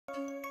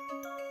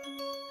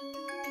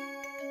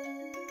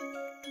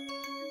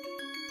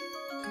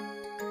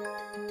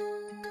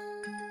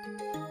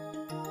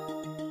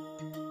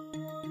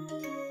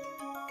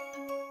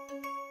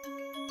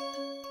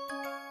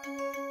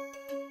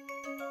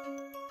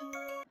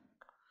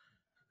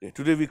Okay,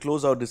 today we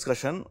close our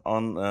discussion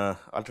on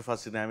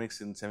ultrafast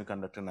dynamics in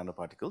semiconductor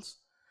nanoparticles.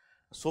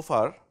 So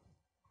far,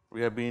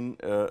 we have been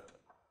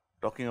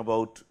talking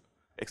about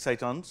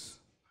excitons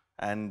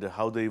and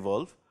how they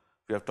evolve.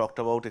 We have talked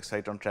about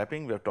exciton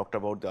trapping, we have talked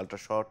about the ultra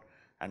short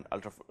and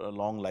ultra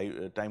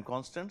long time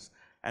constants,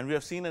 and we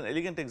have seen an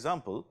elegant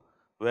example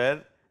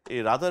where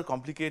a rather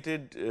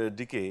complicated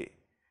decay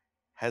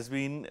has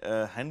been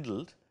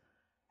handled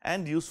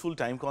and useful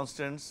time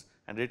constants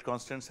and rate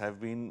constants have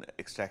been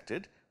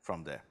extracted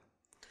from there.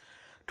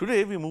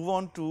 Today, we move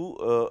on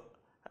to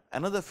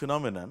another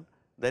phenomenon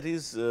that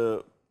is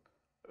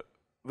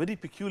very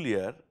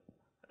peculiar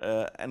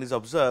and is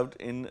observed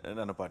in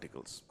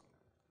nanoparticles,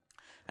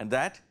 and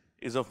that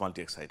is of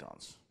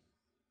multi-excitons.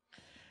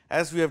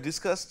 As we have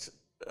discussed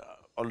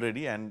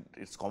already, and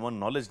it is common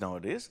knowledge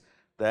nowadays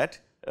that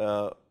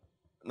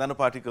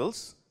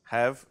nanoparticles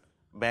have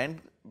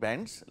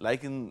bands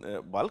like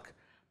in bulk,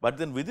 but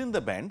then within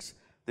the bands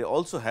they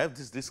also have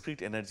these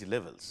discrete energy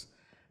levels,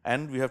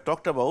 and we have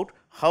talked about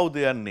how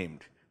they are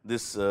named.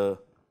 This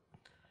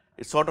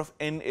it's sort of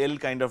NL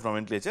kind of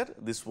nomenclature.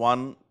 This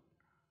one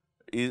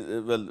is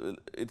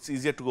it's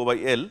easier to go by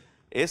L.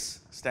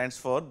 S stands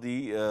for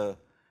the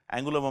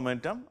angular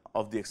momentum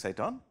of the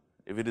exciton.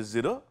 If it is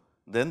 0,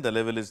 then the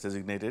level is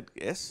designated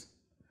S.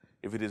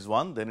 If it is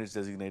 1, then it is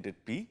designated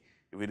P.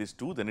 If it is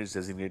 2, then it is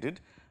designated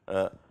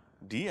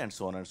D, and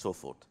so on and so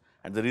forth.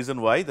 And the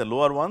reason why the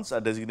lower ones are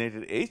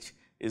designated H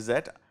is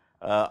that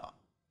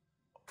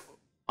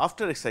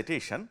after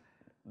excitation,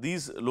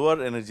 these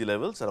lower energy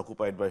levels are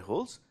occupied by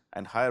holes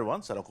and higher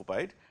ones are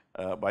occupied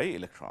by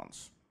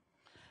electrons.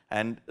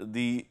 And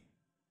the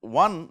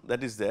one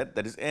that is there,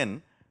 that is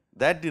N,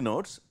 that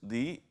denotes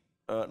the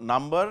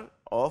number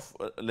of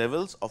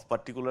levels of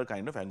particular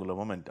kind of angular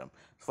momentum.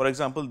 For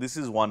example, this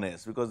is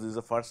 1s because this is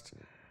the first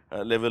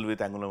level with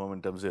angular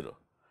momentum 0,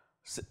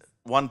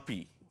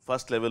 1p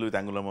first level with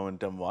angular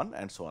momentum 1,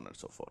 and so on and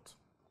so forth.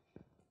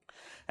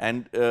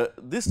 And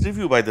this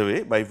review, by the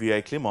way, by V.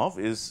 I. Klimov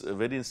is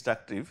very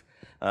instructive.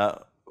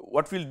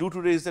 What we will do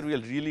today is that we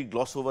will really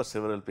gloss over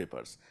several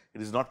papers.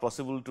 It is not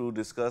possible to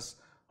discuss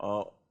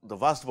the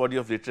vast body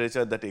of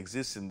literature that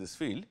exists in this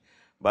field,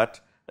 but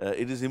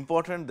it is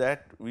important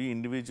that we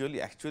individually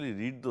actually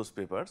read those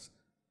papers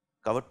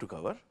cover to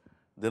cover,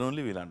 then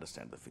only we will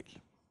understand the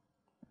field.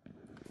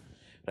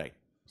 Right.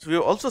 So, we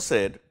have also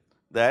said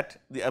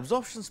that the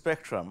absorption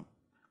spectrum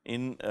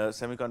in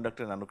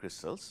semiconductor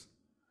nanocrystals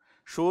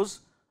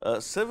shows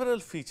several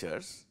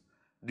features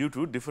due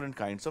to different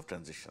kinds of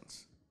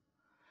transitions.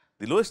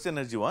 The lowest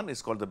energy one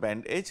is called the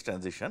band edge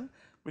transition,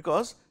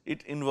 because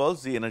it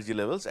involves the energy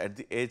levels at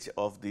the edge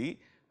of the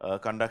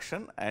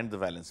conduction and the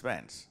valence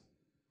bands.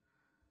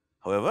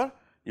 However,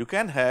 you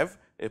can have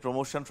a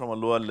promotion from a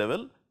lower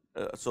level.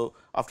 So,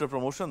 after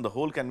promotion the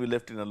hole can be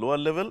left in a lower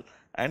level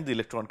and the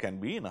electron can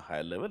be in a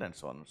higher level, and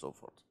so on and so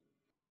forth.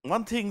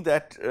 One thing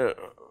that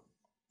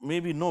may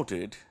be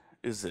noted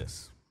is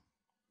this.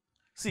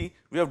 See,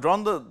 we have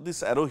drawn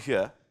this arrow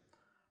here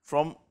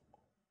from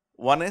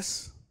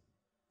 1s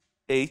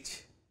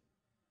H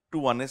to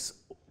 1s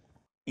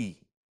E.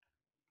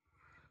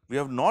 We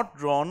have not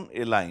drawn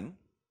a line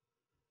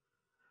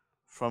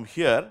from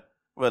here.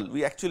 Well,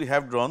 we actually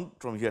have drawn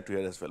from here to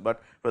here as well,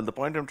 but the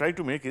point I am trying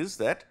to make is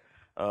that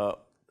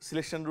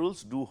selection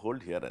rules do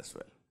hold here as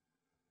well.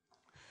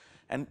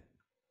 And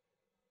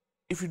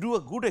if you do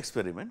a good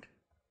experiment,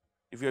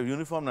 if you have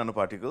uniform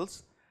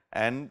nanoparticles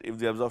and if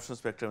the absorption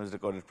spectrum is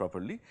recorded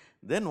properly,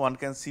 then one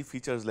can see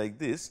features like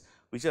this,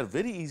 which are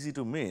very easy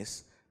to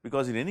miss,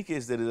 because in any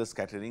case there is a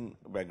scattering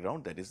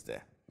background that is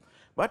there.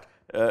 But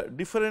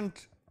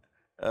different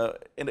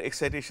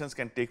excitations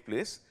can take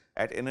place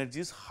at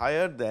energies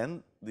higher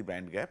than the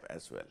band gap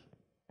as well.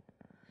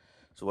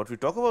 So, what we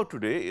talk about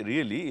today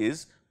really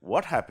is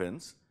what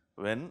happens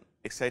when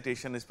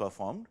excitation is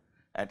performed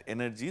at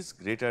energies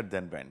greater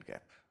than band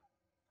gap.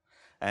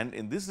 And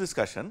in this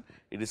discussion,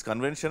 it is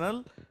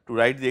conventional to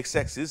write the x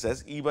axis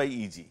as E by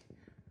E g.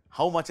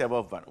 How much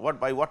above band,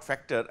 by what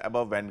factor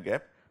above band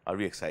gap are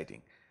we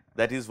exciting?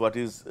 That is what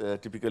is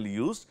typically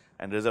used,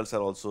 and results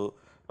are also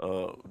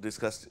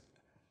discussed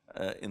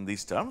in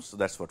these terms. So,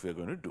 that is what we are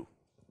going to do.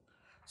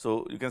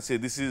 So, you can say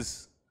this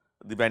is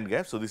the band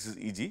gap. So, this is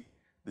E g,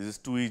 this is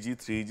 2 E g,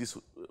 3 E g,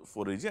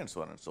 4 E g, and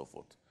so on and so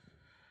forth.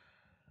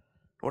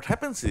 What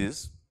happens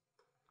is,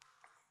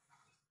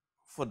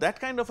 for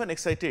that kind of an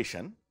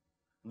excitation,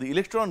 the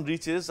electron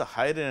reaches a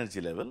higher energy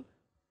level,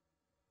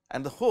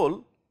 and the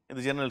hole in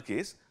the general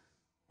case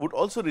would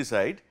also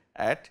reside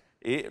at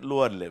a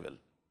lower level.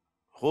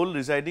 Hole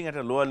residing at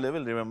a lower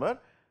level, remember,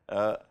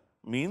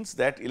 means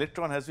that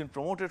electron has been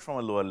promoted from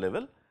a lower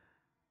level,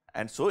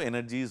 and so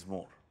energy is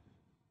more.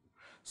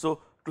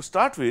 So, to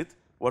start with,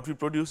 what we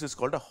produce is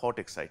called a hot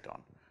exciton.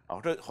 A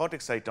hot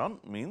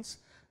exciton means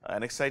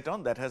an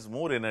exciton that has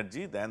more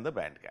energy than the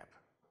band gap.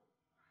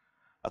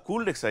 A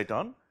cooled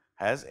exciton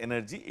has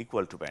energy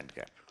equal to band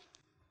gap.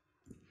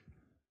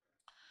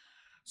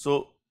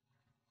 So,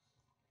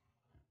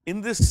 in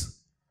this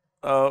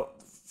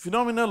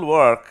phenomenal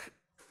work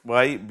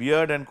by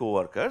Beard and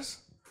co-workers,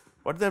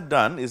 what they have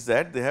done is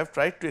that they have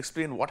tried to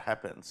explain what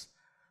happens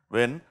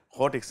when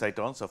hot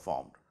excitons are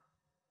formed.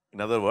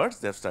 In other words,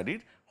 they have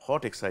studied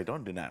hot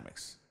exciton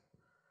dynamics.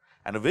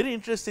 And a very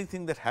interesting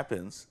thing that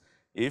happens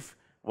if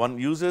one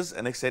uses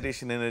an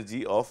excitation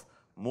energy of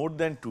more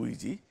than 2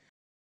 e.g.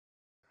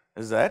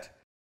 is that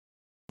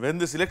when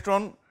this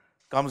electron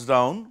comes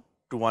down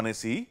to 1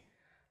 s.e.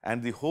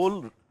 and the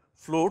hole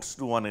floats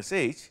to 1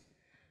 s.h.,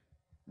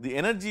 the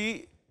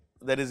energy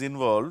that is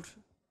involved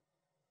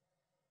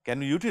can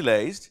be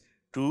utilized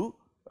to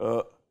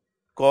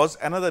cause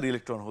another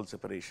electron hole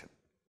separation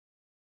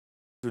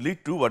to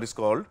lead to what is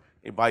called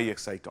a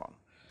biexciton.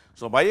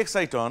 So,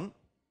 biexciton,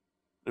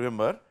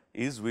 remember,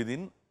 is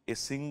within a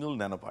single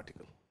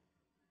nanoparticle.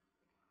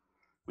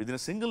 Within a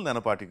single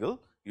nanoparticle,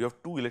 you have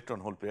 2 electron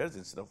hole pairs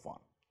instead of 1.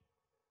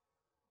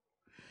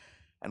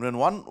 And when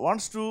one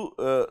wants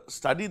to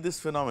study this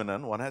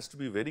phenomenon, one has to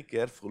be very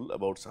careful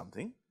about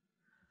something.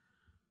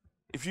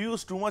 If you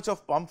use too much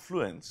of pump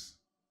fluence,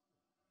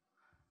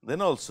 then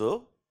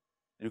also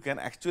you can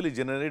actually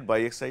generate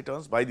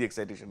biexcitons by the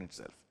excitation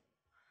itself,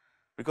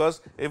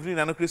 because every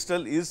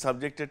nanocrystal is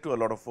subjected to a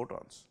lot of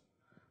photons.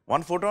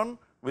 One photon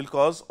will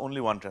cause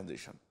only one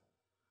transition,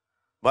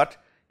 but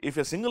if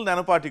a single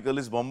nanoparticle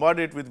is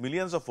bombarded with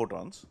millions of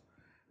photons,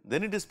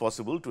 then it is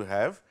possible to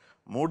have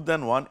more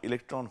than one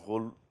electron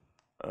hole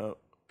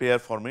pair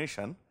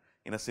formation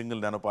in a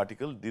single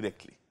nanoparticle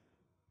directly,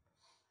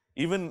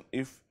 even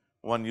if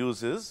one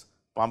uses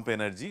pump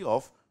energy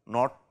of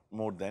not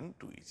more than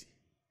 2 e.g.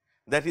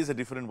 That is a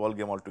different ball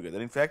game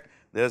altogether. In fact,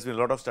 there has been a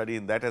lot of study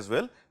in that as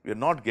well. We are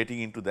not getting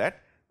into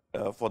that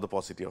for the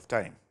paucity of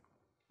time.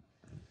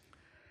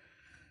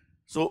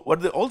 So,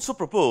 what they also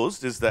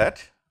proposed is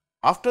that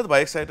after the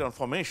biexciton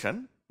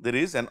formation, there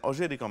is an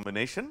Auger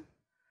recombination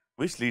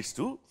which leads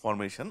to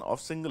formation of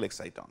single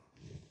exciton.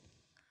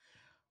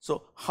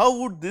 So, how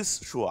would this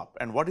show up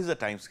and what is the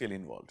time scale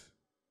involved?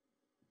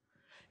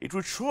 It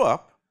would show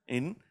up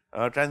in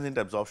transient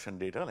absorption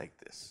data like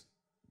this.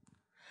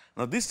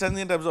 Now, these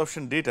transient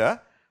absorption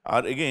data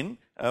are again,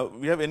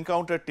 we have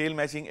encountered tail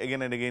matching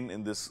again and again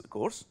in this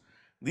course.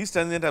 These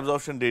transient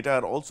absorption data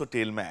are also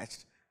tail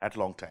matched at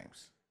long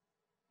times.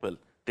 Well,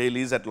 tail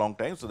is at long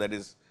times. So, that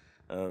is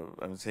I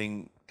am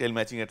saying tail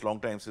matching at long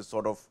times is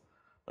sort of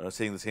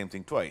saying the same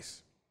thing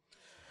twice.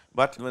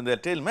 But when they are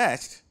tail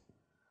matched,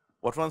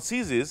 what one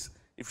sees is,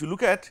 if you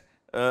look at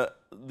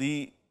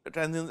the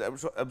transient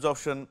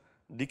absorption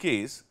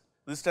decays,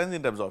 this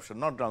transient absorption,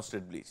 not ground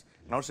state bleach.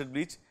 Ground state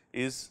bleach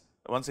is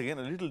once again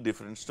a little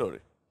different story.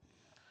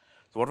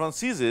 So, what one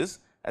sees is,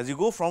 as you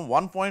go from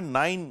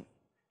 1.9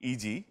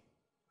 e.g.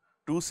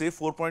 to say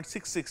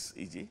 4.66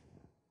 e.g.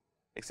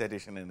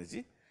 excitation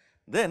energy,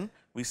 then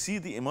we see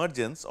the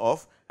emergence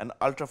of an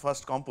ultra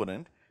fast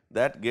component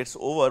that gets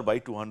over by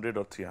 200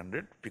 or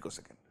 300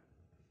 picosecond.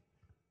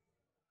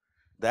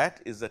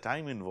 That is the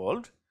time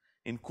involved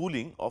in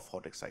cooling of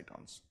hot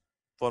excitons,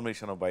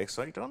 formation of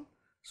biexciton,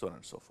 so on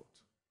and so forth.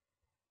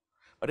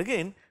 But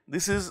again,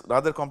 this is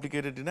rather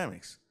complicated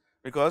dynamics,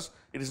 because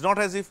it is not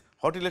as if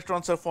hot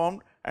electrons are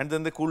formed and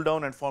then they cool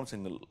down and form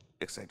single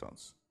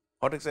excitons.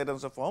 Hot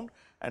excitons are formed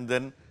and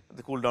then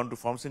they cool down to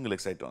form single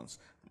excitons.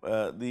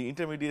 The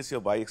intermediacy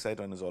of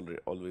biexciton is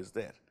always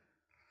there.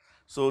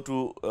 So,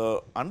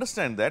 to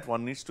understand that,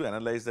 one needs to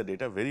analyze the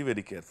data very,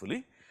 very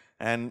carefully,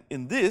 and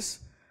in this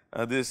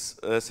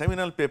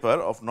seminal paper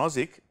of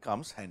Nozick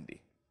comes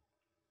handy.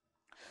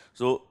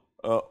 So,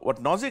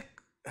 what Nozick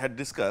had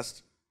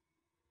discussed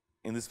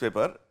in this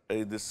paper,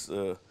 this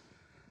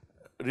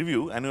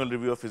review, annual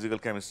review of physical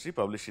chemistry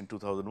published in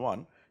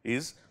 2001,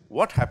 is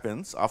what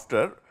happens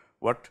after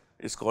what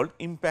is called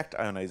impact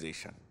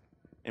ionization.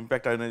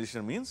 Impact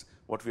ionization means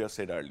what we have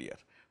said earlier,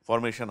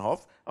 formation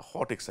of a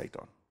hot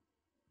exciton.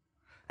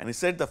 And he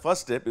said the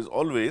first step is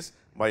always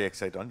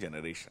biexciton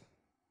generation.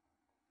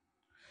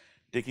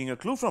 Taking a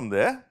clue from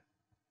there,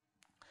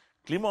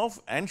 Klimov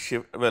and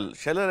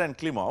Scheller and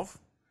Klimov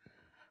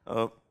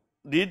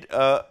did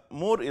a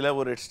more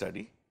elaborate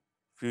study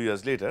few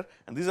years later,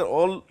 and these are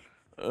all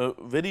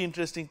very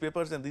interesting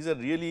papers, and these are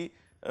really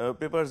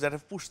papers that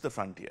have pushed the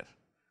frontier.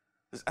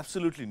 This is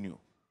absolutely new.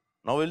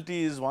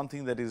 Novelty is one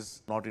thing that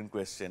is not in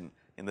question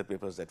in the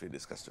papers that we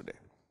discussed today.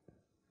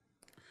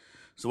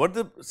 So, what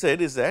they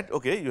said is that,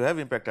 okay, you have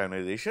impact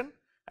ionization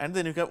and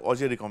then you have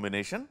Auger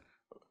recombination,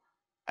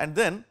 and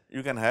then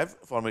you can have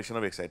formation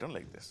of exciton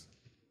like this.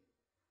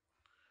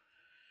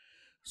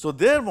 So,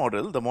 their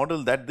model, the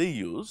model that they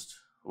used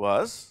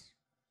was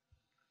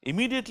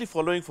immediately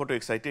following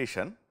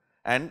photoexcitation,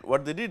 and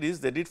what they did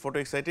is they did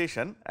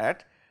photoexcitation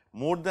at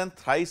more than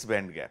thrice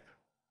band gap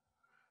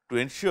to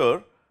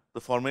ensure the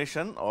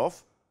formation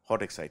of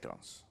hot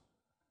excitons.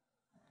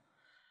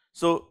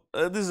 So,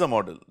 this is a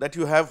model that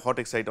you have hot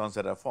excitons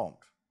that are formed,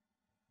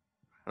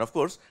 and of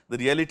course, the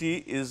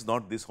reality is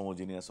not this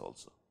homogeneous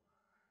also,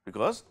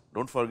 because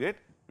do not forget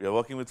we are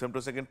working with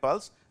femtosecond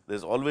pulse, there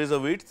is always a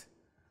width,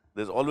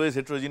 there is always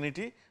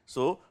heterogeneity.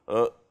 So,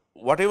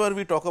 whatever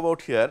we talk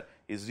about here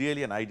is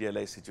really an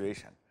idealized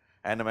situation,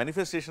 and a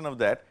manifestation of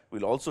that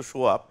will also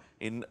show up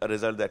in a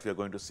result that we are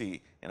going to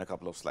see in a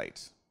couple of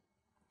slides.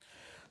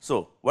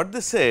 So, what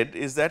they said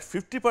is that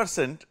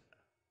 50%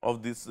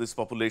 of this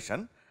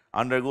population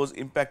undergoes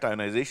impact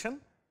ionization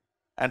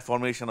and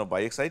formation of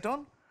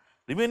biexciton,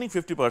 remaining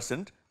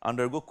 50%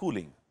 undergo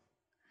cooling.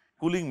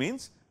 Cooling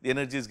means the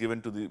energy is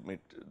given to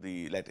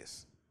the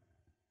lattice,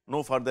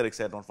 no further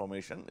exciton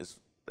formation is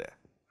there.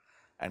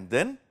 And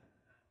then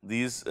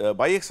these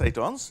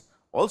biexcitons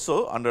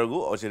also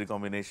undergo Auger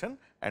recombination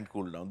and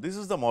cool down. This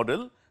is the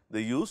model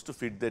they use to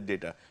fit their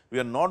data. We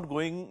are not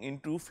going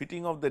into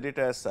fitting of the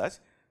data as such,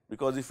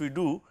 because if we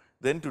do,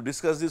 then to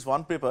discuss this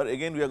one paper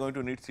again we are going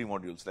to need 3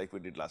 modules like we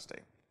did last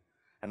time.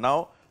 And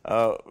now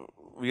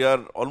we are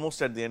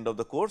almost at the end of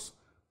the course.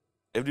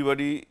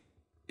 Everybody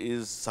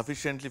is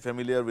sufficiently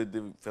familiar with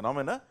the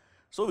phenomena.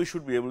 So, we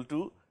should be able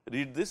to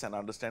read this and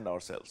understand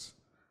ourselves,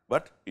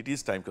 but it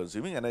is time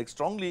consuming and I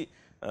strongly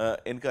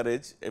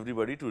encourage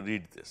everybody to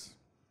read this.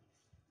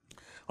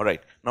 All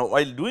right. Now,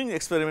 while doing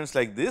experiments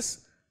like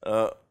this,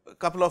 a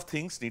couple of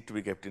things need to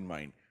be kept in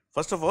mind.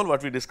 First of all,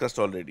 what we discussed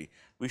already,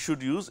 we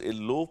should use a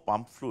low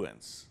pump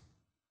fluence,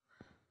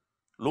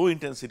 low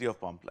intensity of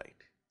pump light.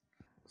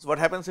 So, what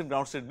happens in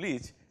ground state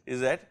bleach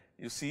is that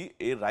you see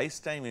a rise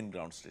time in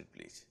ground state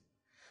bleach.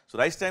 So,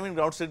 rise time in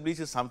ground state bleach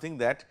is something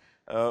that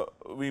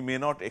we may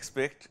not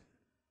expect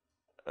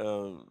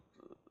at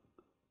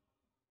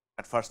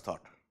first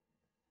thought.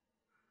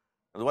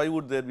 Why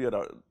would there be a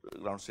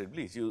ground state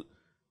bleach? You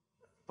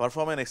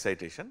perform an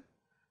excitation,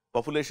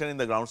 population in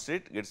the ground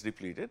state gets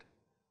depleted.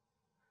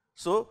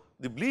 So,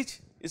 the bleach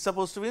is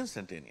supposed to be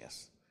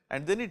instantaneous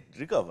and then it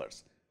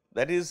recovers,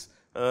 that is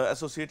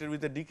associated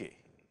with the decay.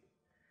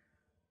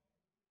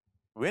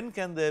 When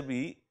can there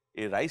be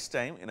a rise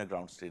time in a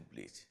ground state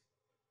bleach?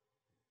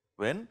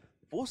 When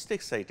post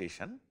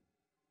excitation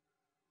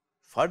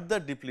further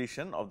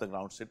depletion of the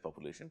ground state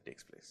population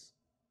takes place,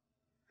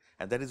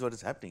 and that is what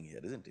is happening here,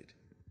 is not it?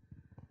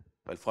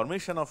 While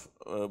formation of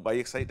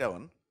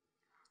biexciton,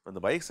 when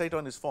the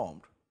biexciton is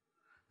formed,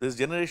 there is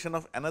generation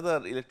of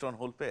another electron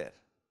hole pair,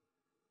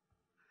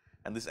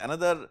 and this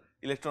another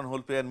electron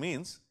hole pair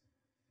means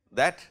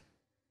that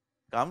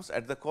comes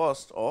at the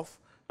cost of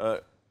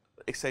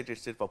excited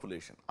state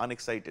population,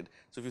 unexcited.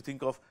 So, if you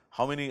think of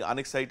how many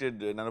unexcited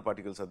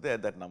nanoparticles are there,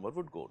 that number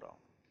would go down.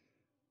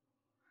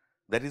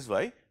 That is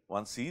why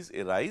one sees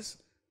a rise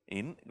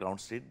in ground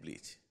state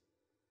bleach.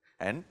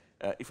 And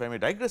if I may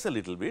digress a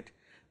little bit,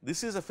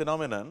 this is a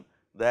phenomenon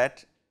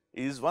that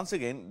is once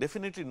again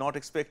definitely not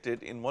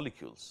expected in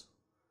molecules.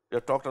 We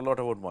have talked a lot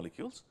about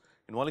molecules.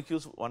 In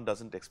molecules, one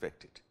does not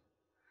expect it,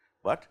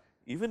 but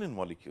even in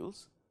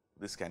molecules,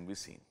 this can be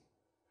seen,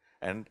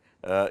 and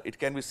it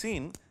can be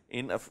seen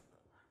in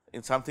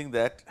something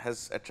that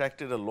has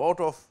attracted a lot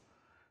of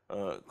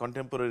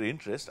contemporary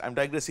interest. I am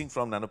digressing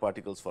from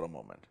nanoparticles for a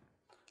moment.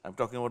 I am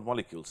talking about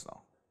molecules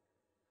now.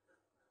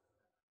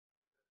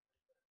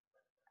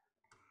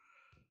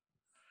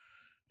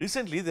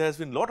 Recently, there has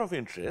been lot of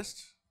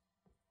interest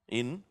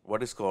in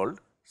what is called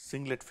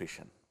singlet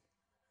fission.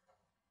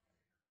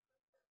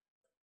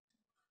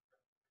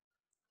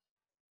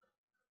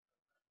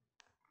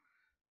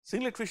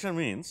 Singlet fission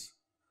means,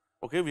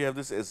 okay, we have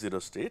this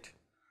S0 state,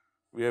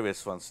 we have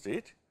S1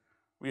 state,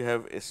 we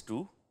have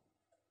S2,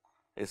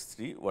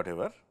 S3,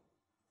 whatever.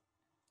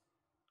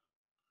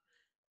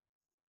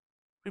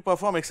 We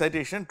perform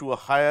excitation to a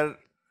higher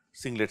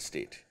singlet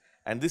state,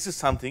 and this is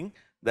something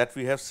that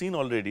we have seen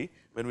already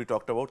when we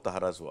talked about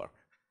Tahara's work.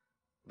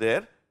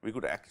 There we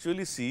could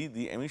actually see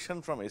the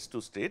emission from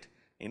S2 state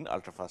in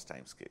ultra fast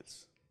time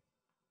scales.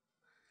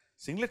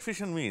 Singlet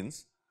fission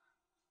means,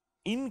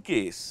 in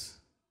case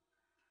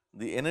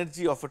the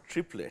energy of a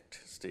triplet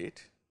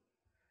state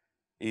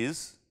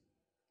is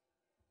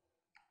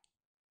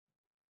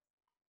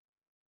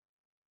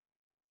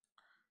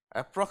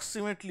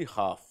approximately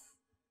half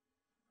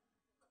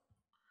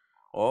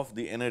of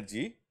the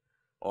energy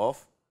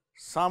of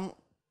some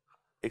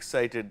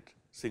excited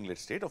singlet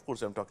state. Of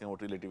course, I am talking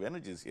about relative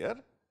energies here.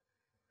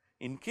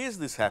 In case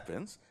this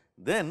happens,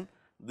 then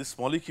this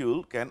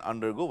molecule can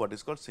undergo what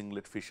is called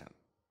singlet fission.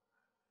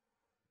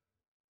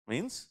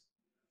 Means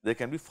there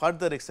can be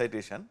further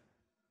excitation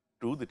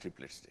to the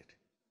triplet state.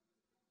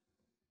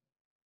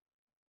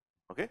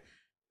 Okay.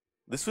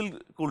 This will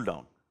cool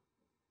down,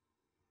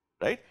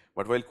 right,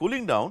 but while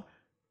cooling down,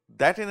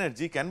 that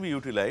energy can be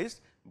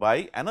utilized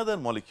by another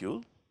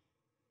molecule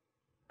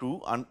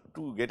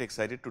to get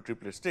excited to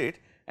triplet state,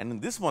 and in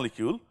this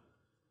molecule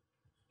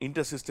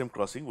intersystem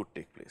crossing would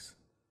take place.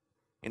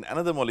 In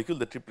another molecule,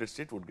 the triplet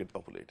state would get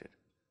populated,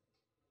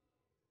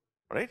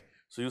 right.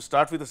 So, you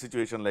start with a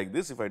situation like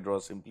this. If I draw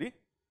simply,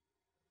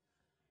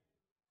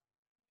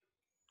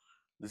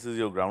 this is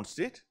your ground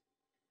state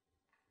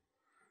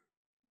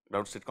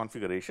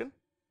configuration.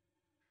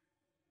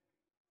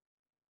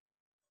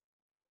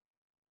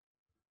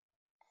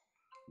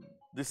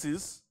 This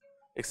is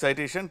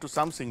excitation to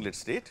some singlet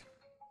state,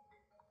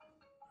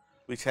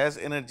 which has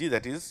energy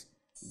that is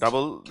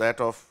double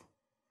that of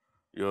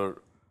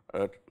your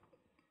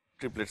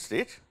triplet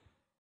state.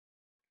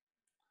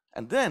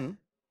 And then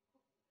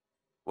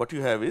what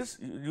you have is,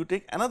 you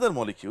take another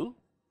molecule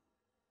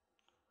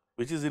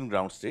which is in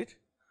ground state,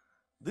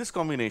 this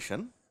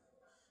combination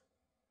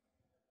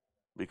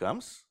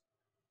becomes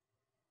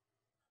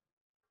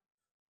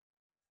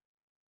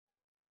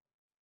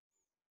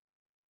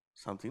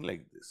something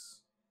like this.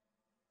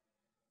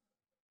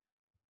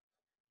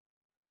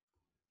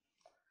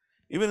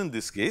 Even in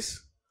this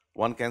case,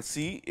 one can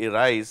see a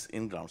rise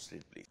in ground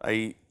state bleach.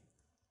 I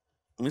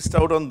missed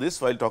out on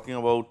this while talking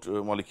about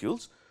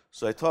molecules.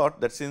 So, I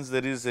thought that since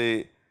there is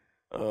a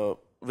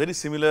very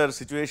similar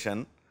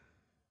situation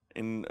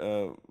in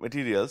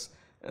materials,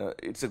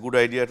 it is a good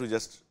idea to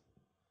just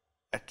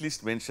at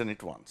least mention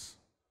it once,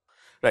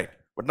 right.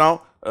 But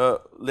now,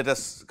 let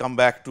us come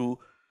back to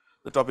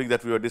the topic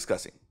that we were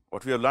discussing.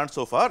 What we have learned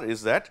so far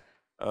is that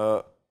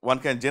one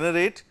can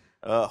generate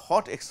a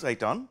hot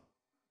exciton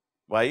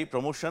by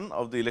promotion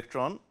of the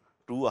electron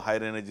to a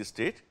higher energy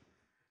state,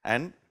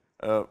 and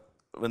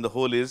when the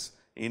hole is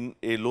in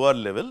a lower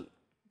level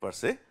per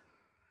se,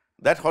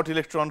 that hot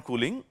electron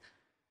cooling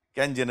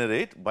can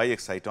generate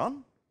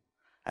biexciton,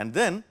 and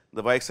then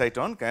the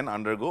biexciton can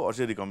undergo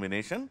Auger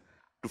recombination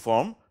to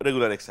form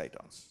regular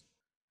excitons.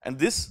 And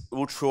this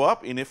would show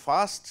up in a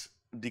fast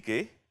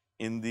decay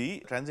in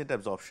the transient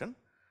absorption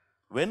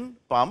when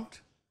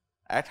pumped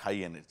at high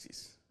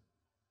energies.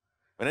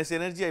 When I say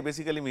energy, I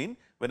basically mean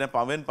when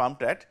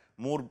pumped at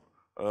more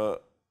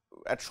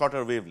at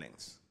shorter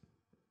wavelengths.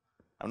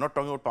 I am not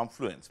talking about pump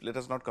fluence. Let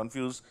us not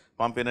confuse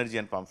pump energy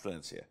and pump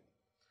fluence here.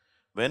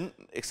 When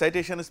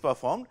excitation is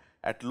performed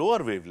at lower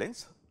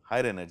wavelengths,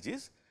 higher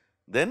energies,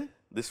 then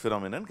this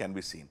phenomenon can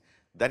be seen.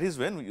 That is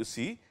when you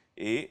see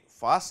a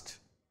fast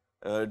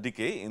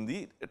decay in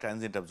the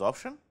transient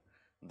absorption.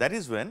 That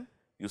is when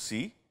you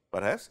see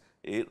perhaps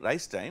a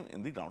rise time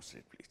in the ground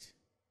state bleach.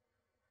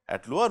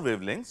 At lower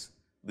wavelengths,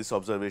 this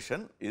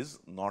observation is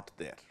not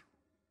there.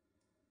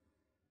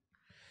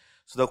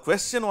 So, the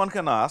question one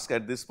can ask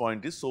at this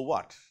point is, so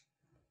what?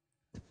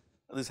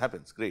 This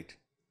happens, great.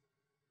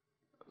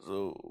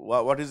 So,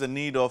 what is the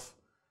need of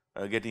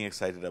getting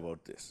excited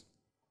about this?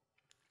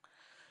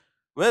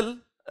 Well,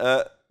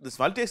 this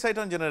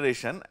multi-exciton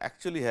generation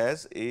actually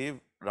has a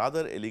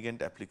rather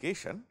elegant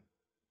application,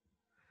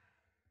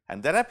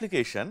 and that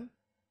application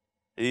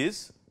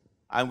is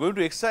I am going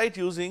to excite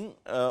using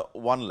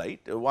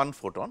one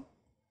photon,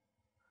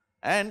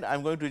 and I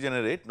am going to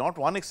generate not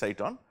one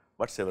exciton,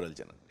 but several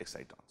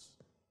excitons.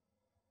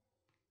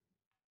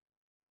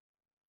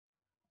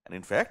 And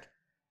in fact,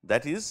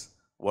 that is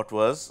what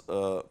was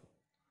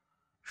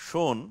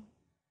shown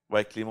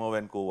by Klimov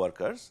and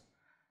co-workers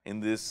in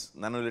this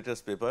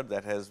nanolatest paper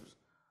that has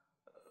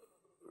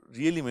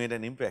really made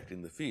an impact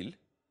in the field.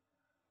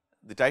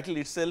 The title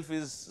itself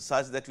is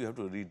such that you have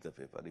to read the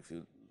paper if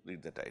you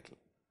read the title.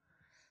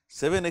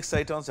 7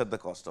 excitons at the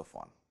cost of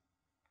 1,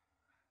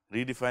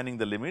 redefining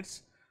the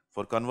limits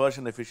for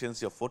conversion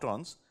efficiency of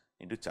photons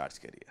into charge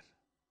carrier.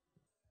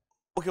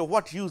 Okay,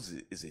 what use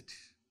is it?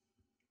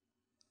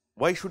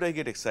 Why should I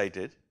get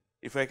excited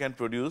if I can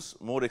produce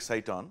more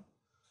exciton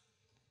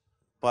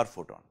per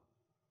photon?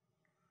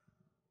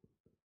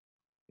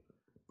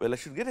 Well, I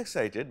should get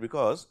excited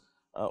because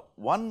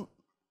one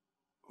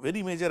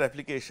very major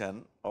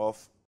application of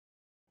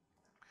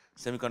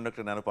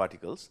semiconductor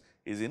nanoparticles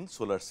is in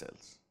solar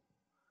cells,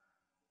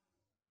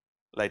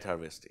 light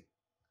harvesting.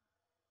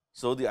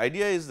 So, the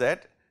idea is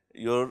that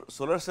your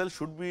solar cell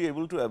should be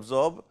able to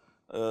absorb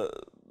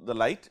the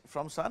light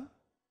from sun,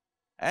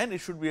 and it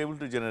should be able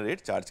to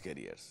generate charge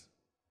carriers.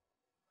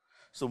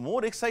 So,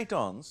 more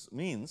excitons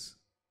means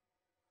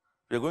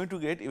we are going to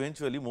get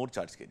eventually more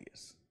charge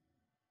carriers.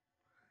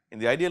 In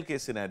the ideal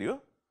case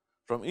scenario,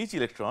 from each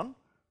electron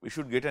we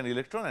should get an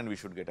electron and we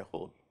should get a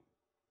hole.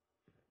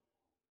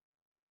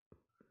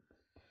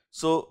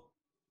 So,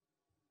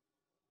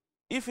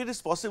 if it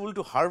is possible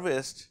to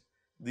harvest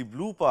the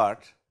blue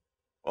part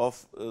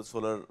of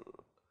solar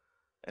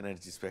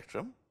energy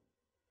spectrum,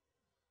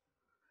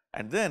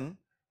 and then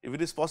if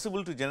it is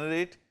possible to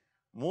generate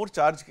more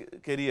charge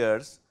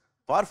carriers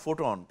per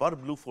photon, per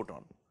blue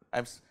photon, I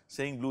am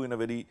saying blue in a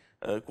very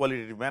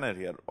qualitative manner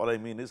here, all I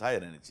mean is higher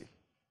energy.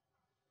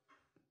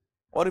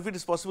 Or if it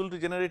is possible to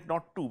generate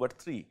not 2, but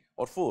 3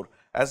 or 4,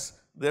 as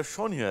they have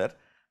shown here,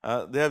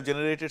 they have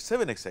generated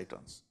 7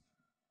 excitons.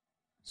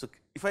 So,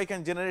 if I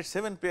can generate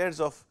 7 pairs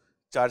of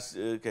charge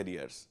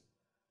carriers,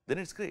 then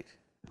it is great.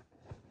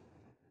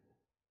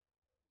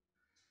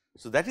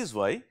 So, that is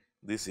why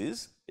this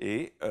is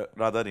a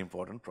rather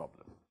important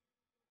problem.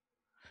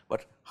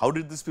 But how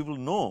did these people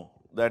know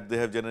that they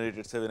have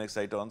generated 7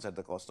 excitons at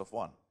the cost of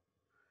 1?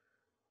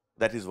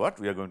 That is what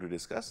we are going to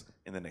discuss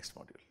in the next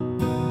module.